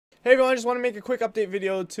Hey everyone, I just want to make a quick update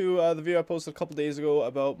video to the video I posted a couple days ago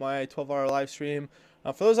about my 12-hour live stream.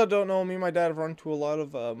 For those that don't know, me and my dad have run into a lot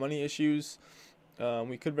of money issues.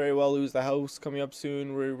 We could very well lose the house coming up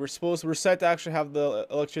soon. We're set to actually have the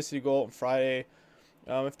electricity go out on Friday.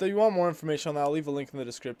 If you want more information on that, I'll leave a link in the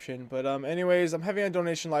description. But anyways, I'm having a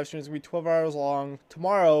donation live stream. It's gonna be 12 hours long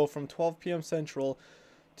tomorrow from 12 p.m. Central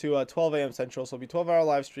to 12 a.m. Central. So it'll be 12-hour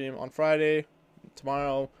live stream on Friday,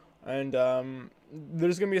 tomorrow, and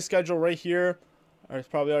there's gonna be a schedule right here. It's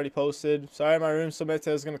probably already posted. Sorry, my room so bad.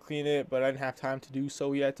 I was gonna clean it, but I didn't have time to do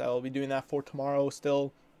so yet. I'll be doing that for tomorrow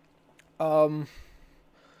still.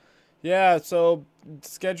 Yeah. So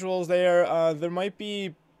schedules there. There might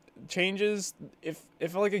be changes if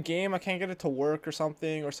like a game I can't get it to work or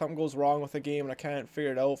something goes wrong with a game and I can't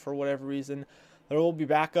figure it out for whatever reason. There will be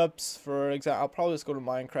backups. For example, I'll probably just go to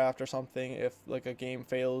Minecraft or something if like a game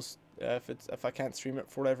fails, if I can't stream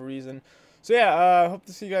it for whatever reason. So yeah, I hope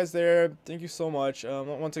to see you guys there. Thank you so much.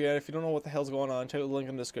 Once again, if you don't know what the hell's going on, check out the link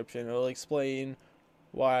in the description. It'll explain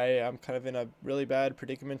why I'm kind of in a really bad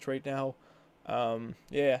predicament right now.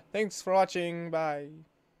 Yeah, thanks for watching. Bye.